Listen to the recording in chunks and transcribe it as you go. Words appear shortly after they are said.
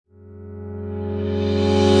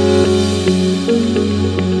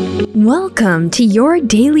Welcome to your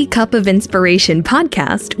Daily Cup of Inspiration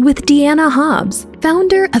podcast with Deanna Hobbs,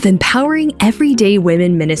 founder of Empowering Everyday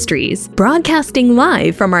Women Ministries, broadcasting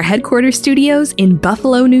live from our headquarters studios in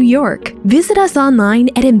Buffalo, New York. Visit us online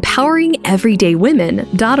at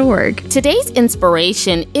empoweringeverydaywomen.org. Today's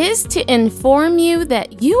inspiration is to inform you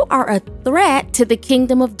that you are a threat to the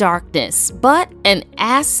kingdom of darkness, but an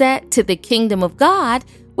asset to the kingdom of God,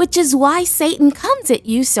 which is why Satan comes at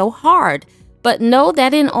you so hard. But know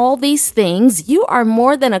that in all these things, you are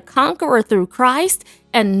more than a conqueror through Christ,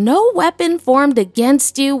 and no weapon formed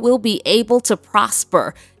against you will be able to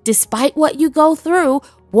prosper. Despite what you go through,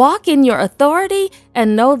 walk in your authority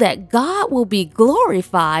and know that God will be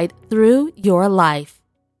glorified through your life.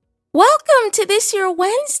 Welcome to this your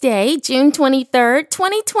Wednesday, June 23rd,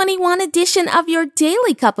 2021 edition of your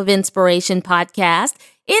Daily Cup of Inspiration podcast.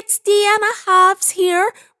 It's Deanna Hobbs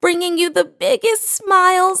here, bringing you the biggest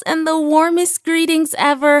smiles and the warmest greetings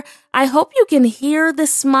ever. I hope you can hear the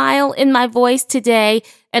smile in my voice today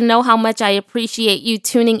and know how much I appreciate you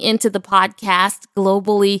tuning into the podcast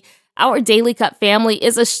globally. Our Daily Cup family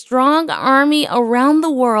is a strong army around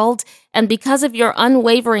the world, and because of your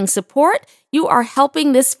unwavering support, you are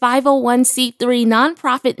helping this 501c3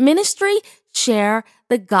 nonprofit ministry share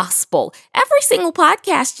the gospel. Every single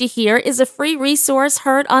podcast you hear is a free resource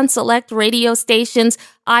heard on select radio stations,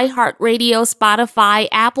 iHeartRadio, Spotify,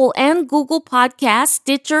 Apple, and Google Podcasts,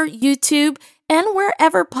 Stitcher, YouTube, and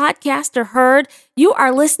wherever podcasts are heard. You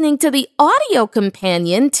are listening to the audio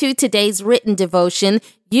companion to today's written devotion,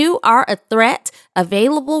 You Are a Threat,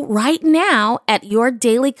 available right now at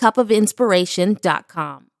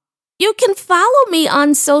yourdailycupofinspiration.com. You can follow me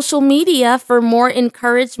on social media for more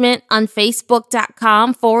encouragement on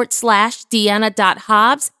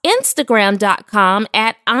facebook.com/Deanna.Hobbs, Instagram.com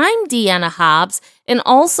at I'm Deanna Hobbs, and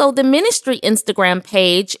also the ministry Instagram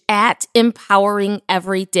page at Empowering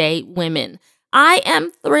Everyday Women. I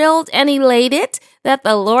am thrilled and elated that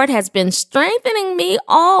the Lord has been strengthening me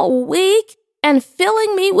all week and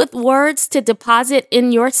filling me with words to deposit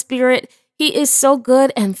in your spirit. He is so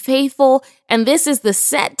good and faithful, and this is the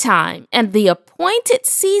set time and the appointed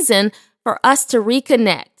season for us to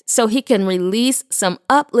reconnect so he can release some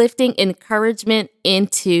uplifting encouragement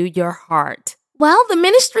into your heart. Well, the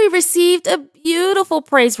ministry received a beautiful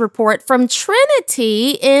praise report from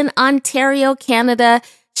Trinity in Ontario, Canada.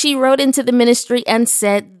 She wrote into the ministry and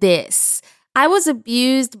said this: I was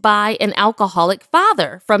abused by an alcoholic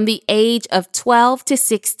father from the age of 12 to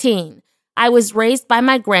 16. I was raised by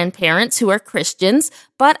my grandparents who are Christians,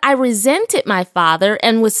 but I resented my father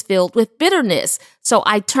and was filled with bitterness. So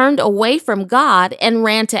I turned away from God and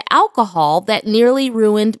ran to alcohol that nearly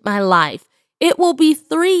ruined my life. It will be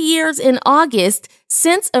 3 years in August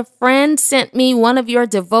since a friend sent me one of your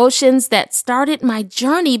devotions that started my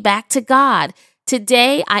journey back to God.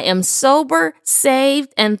 Today, I am sober,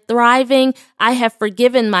 saved, and thriving. I have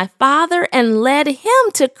forgiven my father and led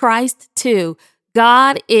him to Christ too.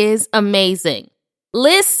 God is amazing.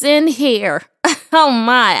 Listen here. Oh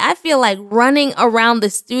my, I feel like running around the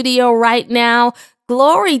studio right now.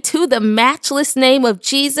 Glory to the matchless name of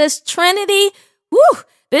Jesus. Trinity, whew,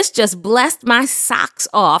 this just blessed my socks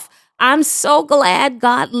off. I'm so glad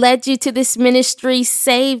God led you to this ministry,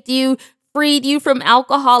 saved you, freed you from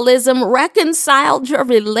alcoholism, reconciled your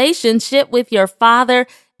relationship with your father,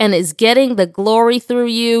 and is getting the glory through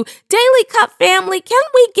you. Daily Cup family, can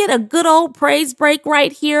we get a good old praise break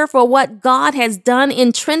right here for what God has done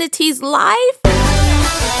in Trinity's life?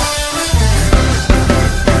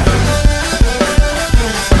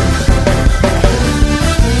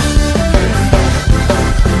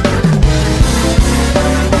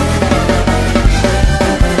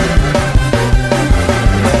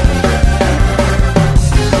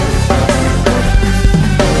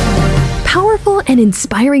 Powerful and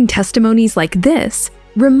inspiring testimonies like this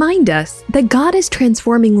remind us that God is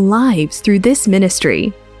transforming lives through this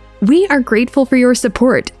ministry. We are grateful for your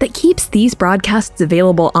support that keeps these broadcasts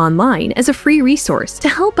available online as a free resource to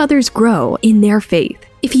help others grow in their faith.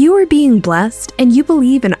 If you are being blessed and you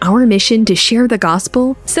believe in our mission to share the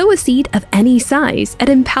gospel, sow a seed of any size at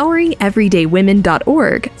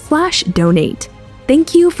empoweringeverydaywomen.org/donate.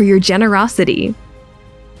 Thank you for your generosity.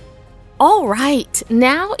 All right,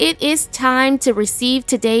 now it is time to receive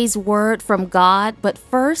today's word from God, but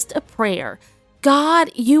first a prayer.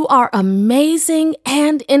 God, you are amazing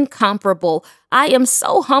and incomparable. I am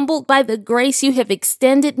so humbled by the grace you have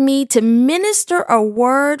extended me to minister a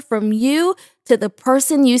word from you to the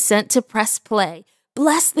person you sent to press play.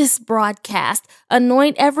 Bless this broadcast.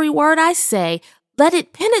 Anoint every word I say. Let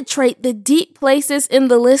it penetrate the deep places in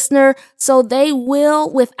the listener so they will,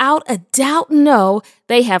 without a doubt, know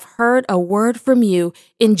they have heard a word from you.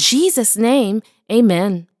 In Jesus' name,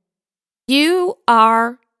 amen. You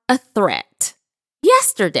are a threat.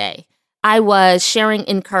 Yesterday, I was sharing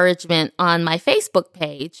encouragement on my Facebook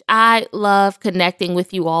page. I love connecting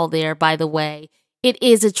with you all there, by the way. It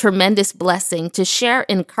is a tremendous blessing to share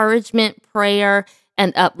encouragement, prayer,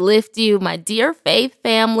 and uplift you, my dear faith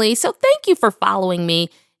family. So thank you for following me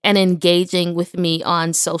and engaging with me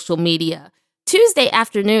on social media. Tuesday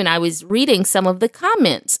afternoon, I was reading some of the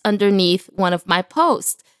comments underneath one of my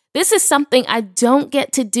posts. This is something I don't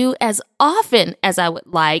get to do as often as I would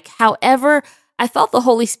like. However, I felt the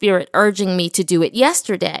Holy Spirit urging me to do it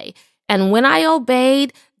yesterday. And when I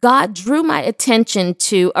obeyed, God drew my attention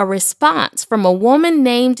to a response from a woman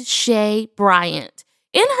named Shay Bryant.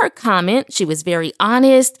 In her comment, she was very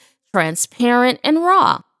honest, transparent, and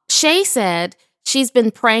raw. Shay said she's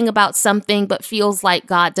been praying about something but feels like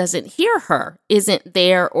God doesn't hear her, isn't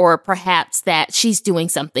there, or perhaps that she's doing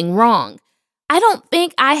something wrong. I don't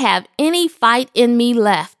think I have any fight in me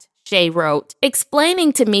left, Shay wrote,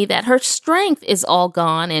 explaining to me that her strength is all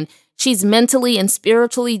gone and she's mentally and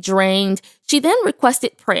spiritually drained. She then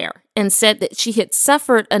requested prayer and said that she had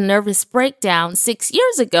suffered a nervous breakdown 6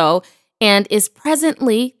 years ago and is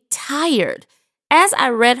presently tired. As I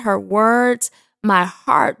read her words, my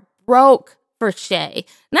heart broke for Shay.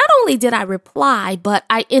 Not only did I reply, but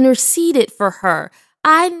I interceded for her.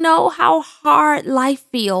 I know how hard life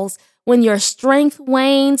feels when your strength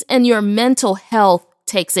wanes and your mental health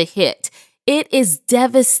takes a hit. It is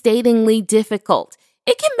devastatingly difficult.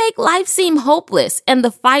 It can make life seem hopeless and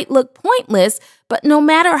the fight look pointless, but no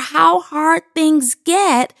matter how hard things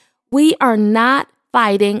get, we are not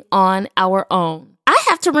fighting on our own. I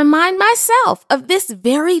have to remind myself of this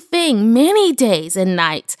very thing many days and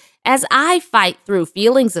nights as I fight through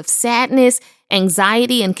feelings of sadness,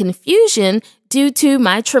 anxiety, and confusion due to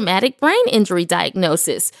my traumatic brain injury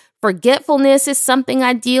diagnosis. Forgetfulness is something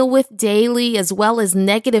I deal with daily, as well as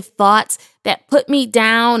negative thoughts that put me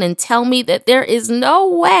down and tell me that there is no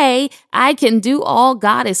way I can do all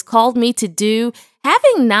God has called me to do.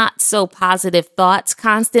 Having not so positive thoughts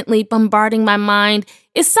constantly bombarding my mind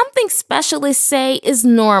is something specialists say is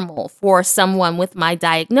normal for someone with my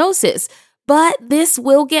diagnosis. But this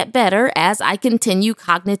will get better as I continue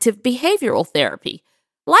cognitive behavioral therapy.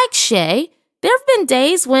 Like Shay, there have been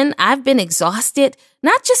days when I've been exhausted,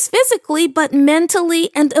 not just physically, but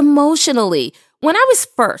mentally and emotionally. When I was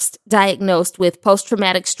first diagnosed with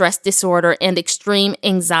post-traumatic stress disorder and extreme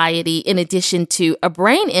anxiety, in addition to a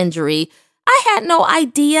brain injury, I had no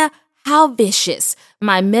idea how vicious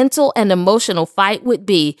my mental and emotional fight would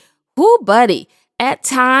be. Whoo, buddy. At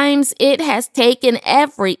times, it has taken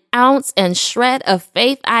every ounce and shred of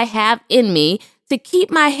faith I have in me to keep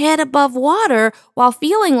my head above water while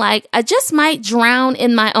feeling like I just might drown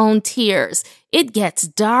in my own tears. It gets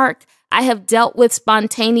dark. I have dealt with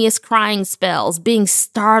spontaneous crying spells, being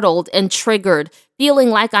startled and triggered, feeling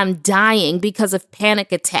like I'm dying because of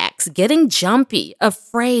panic attacks, getting jumpy,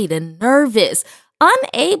 afraid and nervous,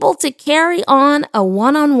 unable to carry on a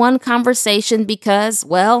one-on-one conversation because,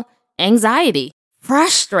 well, anxiety.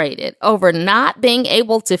 Frustrated over not being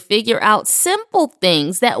able to figure out simple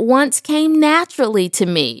things that once came naturally to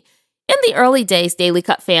me. In the early days, Daily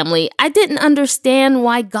Cup family, I didn't understand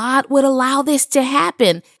why God would allow this to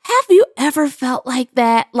happen. Have you ever felt like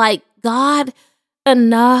that? Like, God,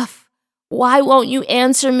 enough. Why won't you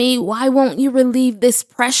answer me? Why won't you relieve this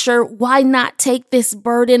pressure? Why not take this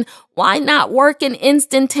burden? Why not work an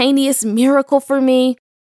instantaneous miracle for me?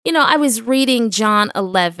 You know, I was reading John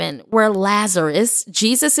 11, where Lazarus,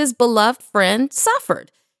 Jesus' beloved friend,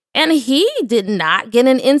 suffered. And he did not get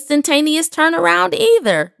an instantaneous turnaround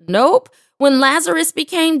either. Nope. When Lazarus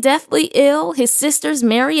became deathly ill, his sisters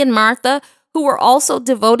Mary and Martha, who were also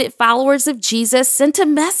devoted followers of Jesus, sent a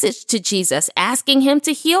message to Jesus asking him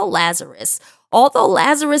to heal Lazarus. Although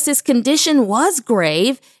Lazarus' condition was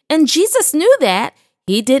grave, and Jesus knew that,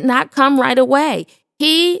 he did not come right away.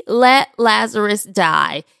 He let Lazarus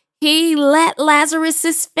die. He let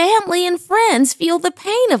Lazarus' family and friends feel the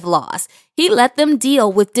pain of loss. He let them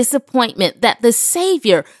deal with disappointment that the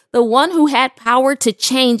Savior, the one who had power to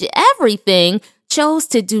change everything, chose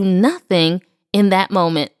to do nothing in that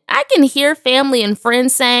moment. I can hear family and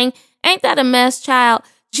friends saying, "Ain't that a mess, child?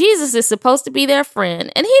 Jesus is supposed to be their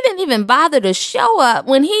friend, and he didn't even bother to show up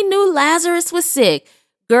when he knew Lazarus was sick.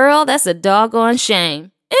 Girl, that's a doggone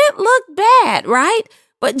shame." It looked bad, right?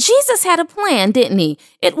 But Jesus had a plan, didn't he?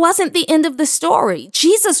 It wasn't the end of the story.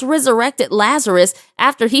 Jesus resurrected Lazarus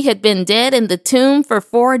after he had been dead in the tomb for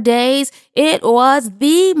 4 days. It was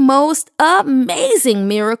the most amazing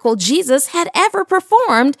miracle Jesus had ever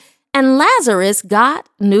performed, and Lazarus got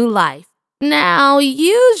new life. Now,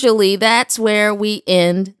 usually that's where we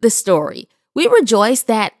end the story. We rejoice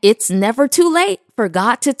that it's never too late for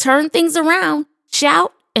God to turn things around,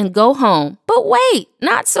 shout, and go home. But wait,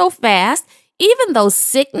 not so fast. Even though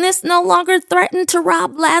sickness no longer threatened to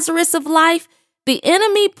rob Lazarus of life, the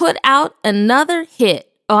enemy put out another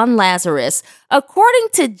hit on Lazarus. According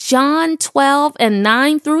to John 12 and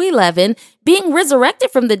 9 through 11, being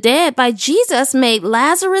resurrected from the dead by Jesus made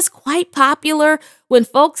Lazarus quite popular. When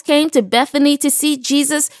folks came to Bethany to see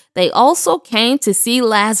Jesus, they also came to see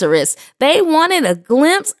Lazarus. They wanted a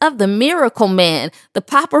glimpse of the miracle man. The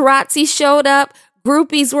paparazzi showed up.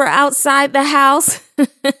 Groupies were outside the house.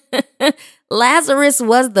 Lazarus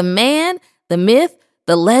was the man, the myth,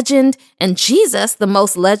 the legend, and Jesus, the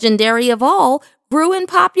most legendary of all, grew in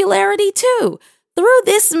popularity too. Through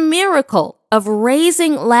this miracle of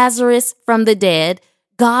raising Lazarus from the dead,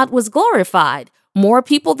 God was glorified. More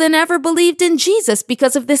people than ever believed in Jesus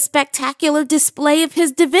because of this spectacular display of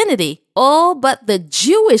his divinity. Oh, but the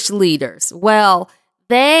Jewish leaders, well,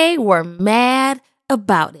 they were mad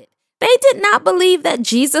about it. They did not believe that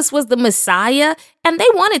Jesus was the Messiah, and they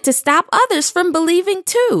wanted to stop others from believing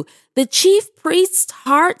too. The chief priests'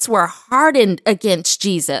 hearts were hardened against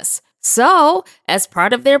Jesus. So, as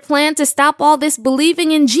part of their plan to stop all this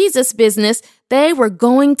believing in Jesus business, they were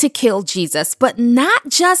going to kill Jesus. But not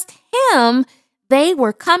just him. They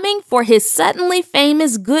were coming for his suddenly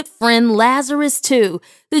famous good friend Lazarus too.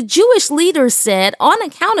 The Jewish leaders said, on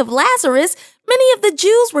account of Lazarus, many of the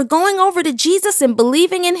Jews were going over to Jesus and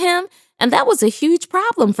believing in him, and that was a huge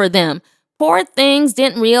problem for them. Poor things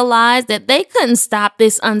didn't realize that they couldn't stop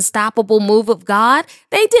this unstoppable move of God.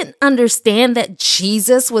 They didn't understand that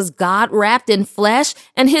Jesus was God wrapped in flesh,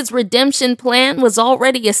 and his redemption plan was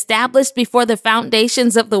already established before the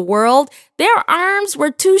foundations of the world. Their arms were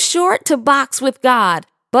too short to box with God,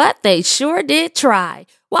 but they sure did try.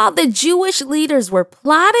 While the Jewish leaders were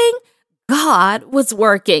plotting, God was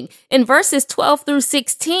working. In verses 12 through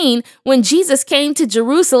 16, when Jesus came to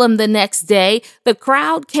Jerusalem the next day, the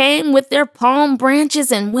crowd came with their palm branches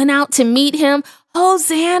and went out to meet him.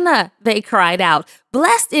 Hosanna, they cried out.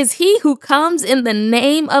 Blessed is he who comes in the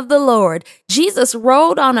name of the Lord. Jesus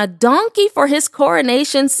rode on a donkey for his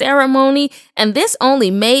coronation ceremony, and this only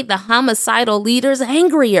made the homicidal leaders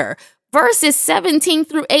angrier. Verses 17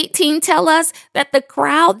 through 18 tell us that the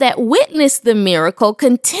crowd that witnessed the miracle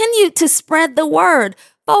continued to spread the word.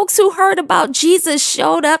 Folks who heard about Jesus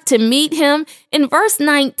showed up to meet him. In verse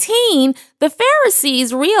 19, the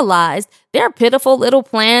Pharisees realized their pitiful little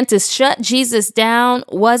plan to shut Jesus down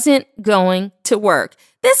wasn't going to work.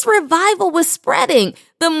 This revival was spreading.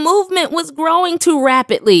 The movement was growing too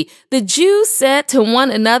rapidly. The Jews said to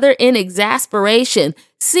one another in exasperation,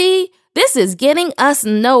 "See, this is getting us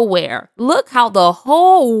nowhere. Look how the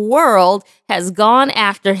whole world has gone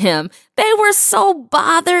after him." They were so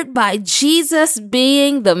bothered by Jesus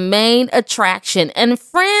being the main attraction. And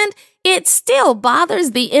friend, it still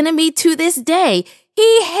bothers the enemy to this day.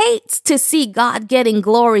 He hates to see God getting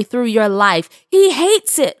glory through your life. He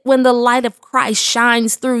hates it when the light of Christ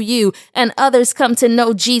shines through you and others come to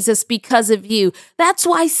know Jesus because of you. That's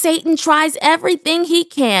why Satan tries everything he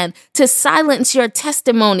can to silence your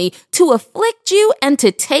testimony, to afflict you, and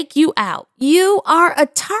to take you out. You are a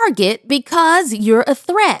target because you're a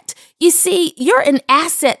threat. You see, you're an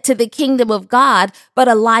asset to the kingdom of God, but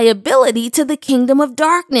a liability to the kingdom of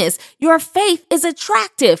darkness. Your faith is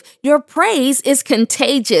attractive. Your praise is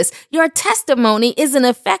contagious. Your testimony is an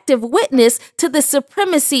effective witness to the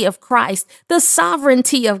supremacy of Christ, the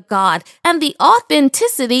sovereignty of God, and the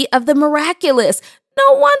authenticity of the miraculous.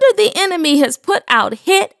 No wonder the enemy has put out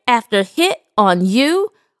hit after hit on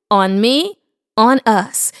you, on me, on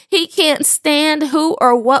us. He can't stand who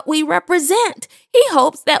or what we represent. He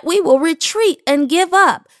hopes that we will retreat and give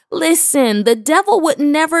up. Listen, the devil would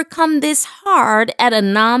never come this hard at a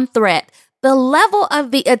non-threat. The level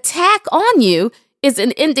of the attack on you is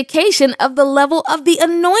an indication of the level of the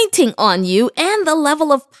anointing on you and the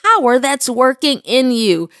level of power that's working in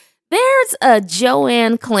you. There's a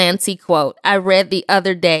Joanne Clancy quote I read the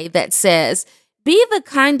other day that says, "Be the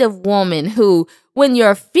kind of woman who, when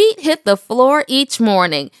your feet hit the floor each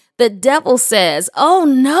morning, the devil says, 'Oh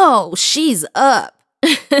no, she's up.'"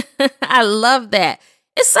 I love that.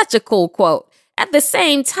 It's such a cool quote. At the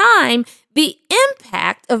same time, The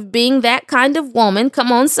impact of being that kind of woman,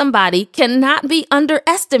 come on somebody, cannot be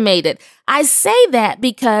underestimated. I say that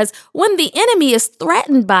because when the enemy is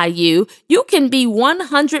threatened by you, you can be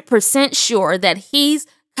 100% sure that he's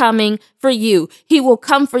coming for you. He will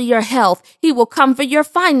come for your health. He will come for your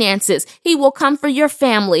finances. He will come for your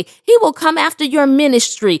family. He will come after your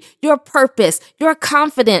ministry, your purpose, your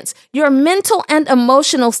confidence, your mental and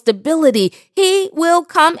emotional stability. He will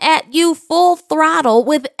come at you full throttle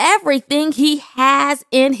with everything he has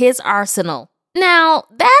in his arsenal. Now,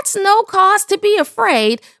 that's no cause to be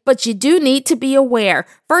afraid, but you do need to be aware.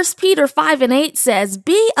 1 Peter 5:8 says,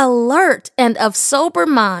 "Be alert and of sober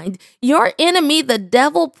mind. Your enemy, the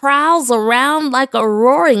devil, prowls around like a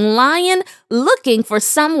roaring lion, looking for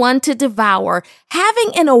someone to devour."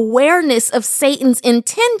 Having an awareness of Satan's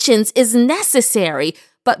intentions is necessary,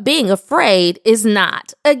 but being afraid is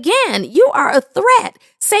not. Again, you are a threat.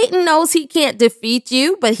 Satan knows he can't defeat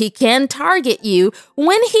you, but he can target you.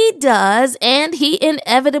 When he does, and he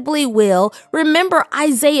inevitably will, remember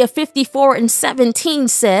Isaiah 54:17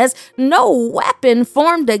 says, "No weapon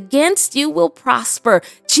formed against you will prosper."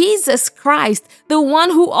 Jesus Christ, the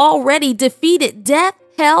one who already defeated death,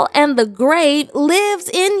 hell, and the grave, lives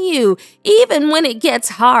in you. Even when it gets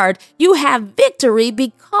hard, you have victory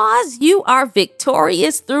because you are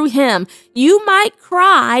victorious through him. You might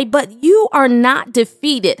cry, but you are not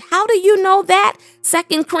defeated. How do you know that?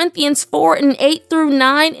 2 Corinthians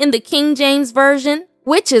 4:8-9 in the King James Version,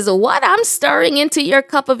 which is what I'm stirring into your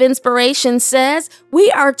cup of inspiration, says,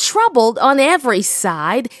 "We are troubled on every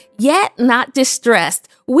side, yet not distressed.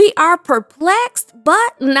 We are perplexed,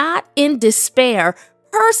 but not in despair.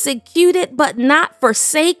 Persecuted, but not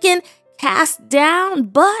forsaken. Cast down,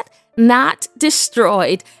 but not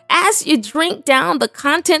destroyed." As you drink down the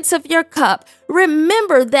contents of your cup,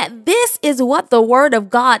 remember that this is what the Word of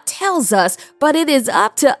God tells us, but it is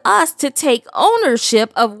up to us to take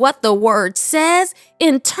ownership of what the Word says,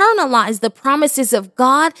 internalize the promises of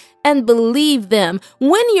God, and believe them.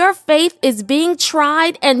 When your faith is being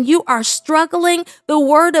tried and you are struggling, the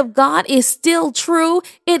Word of God is still true,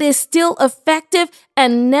 it is still effective,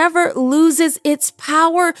 and never loses its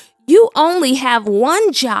power. You only have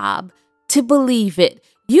one job: to believe it.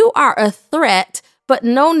 You are a threat, but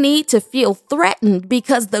no need to feel threatened,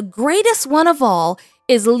 because the greatest one of all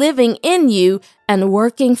is living in you and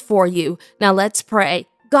working for you. Now let's pray.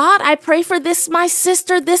 God, I pray for this, my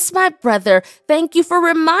sister, this, my brother. Thank you for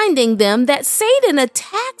reminding them that Satan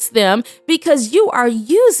attacks them because you are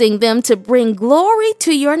using them to bring glory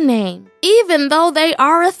to your name. Even though they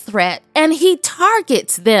are a threat and he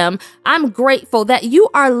targets them, I'm grateful that you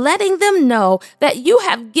are letting them know that you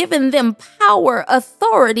have given them power,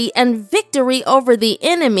 authority, and victory over the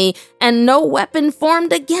enemy, and no weapon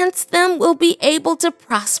formed against them will be able to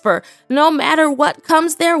prosper. No matter what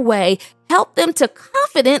comes their way, help them to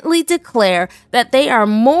confidently declare that they are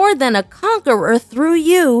more than a conqueror through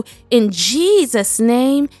you. In Jesus'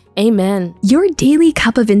 name, amen. Your Daily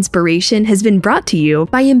Cup of Inspiration has been brought to you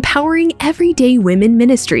by Empowering Everyday Women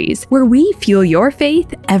Ministries, where we fuel your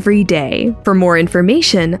faith every day. For more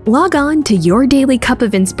information, log on to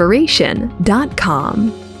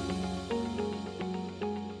yourdailycupofinspiration.com.